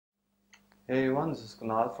Hey everyone, this is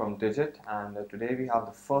Kunal from Digit, and today we have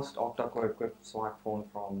the first octa-core equipped smartphone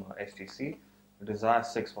from HTC, the Desire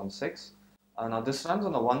 616. Now this runs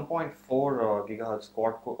on a 1.4 GHz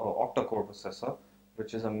octa-core processor,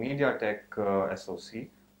 which is a MediaTek SoC.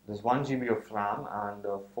 There's 1 GB of RAM and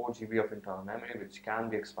 4 GB of internal memory, which can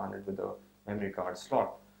be expanded with a memory card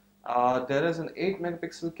slot. There is an 8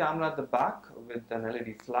 megapixel camera at the back with an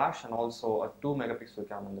LED flash and also a 2 megapixel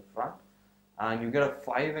camera in the front. And you get a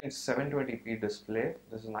 5-inch 720p display.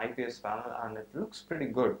 This is an IPS panel and it looks pretty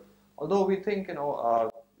good. Although we think,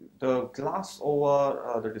 the glass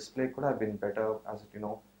over the display could have been better, as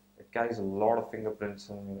it carries a lot of fingerprints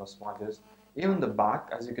and smudges. Even the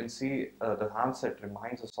back, as you can see, the handset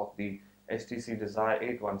reminds us of the HTC Desire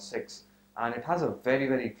 816, and it has a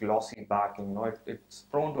very glossy back. It's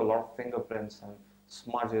prone to a lot of fingerprints and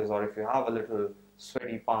smudges, or if you have a little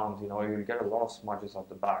sweaty palms, you'll get a lot of smudges at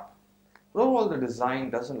the back. Overall, the design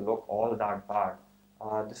doesn't look all that bad.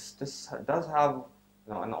 This does have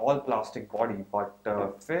an all plastic body, but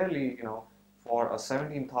fairly, for a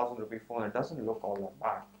 17,000 rupee phone, it doesn't look all that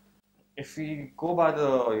bad. If we go by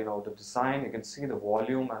the the design, you can see the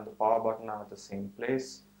volume and the power button are at the same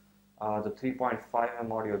place. The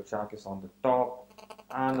 3.5mm audio jack is on the top,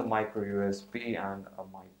 and the micro USB and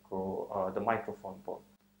the microphone port.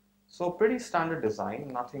 So pretty standard design,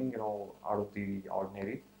 nothing out of the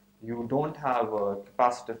ordinary. You don't have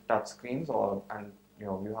capacitive touch screens, and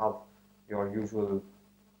you have your usual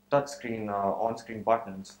touchscreen on-screen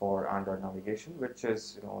buttons for Android navigation, which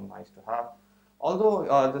is nice to have.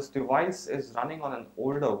 Although this device is running on an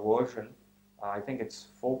older version, I think it's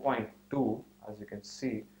 4.2, as you can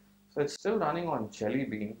see, so it's still running on Jelly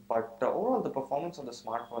Bean, but overall the performance of the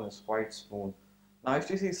smartphone is quite smooth. Now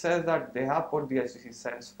HTC says that they have put the HTC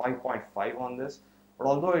Sense 5.5 on this, but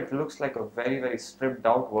although it looks like a very stripped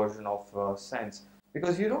out version of Sense,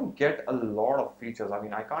 because you don't get a lot of features. I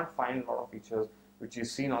mean, I can't find a lot of features which you've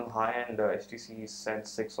seen on high-end HTC Sense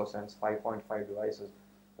 6 or Sense 5.5 devices.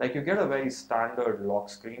 Like you get a very standard lock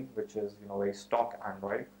screen, which is very stock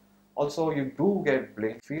Android. Also, you do get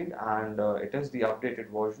blink feed, and it is the updated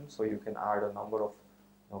version, so you can add a number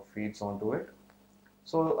of feeds onto it.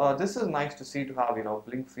 So this is nice to see, to have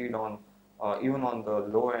blink feed on even on the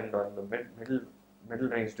low end or in the middle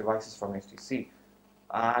range devices from HTC.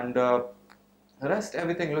 And the rest,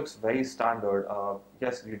 everything looks very standard.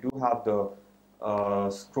 Yes, you do have the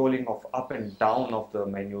scrolling of up and down of the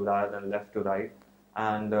menu rather than left to right,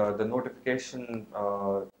 and the notification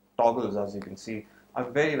toggles, as you can see, are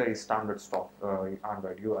very standard stock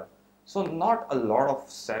Android UI. So not a lot of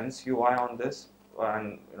Sense UI on this,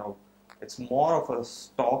 and it's more of a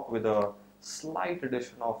stock with a slight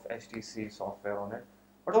addition of HTC software on it.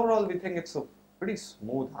 But overall, we think it's a pretty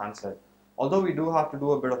smooth handset. Although we do have to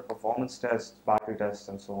do a bit of performance tests, battery tests,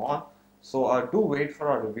 and so on. So do wait for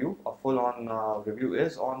our review. A full-on review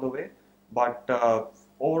is on the way. But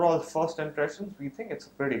overall, first impressions, we think it's a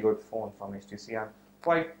pretty good phone from HTC, and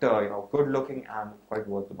quite good looking and quite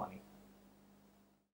worth the money.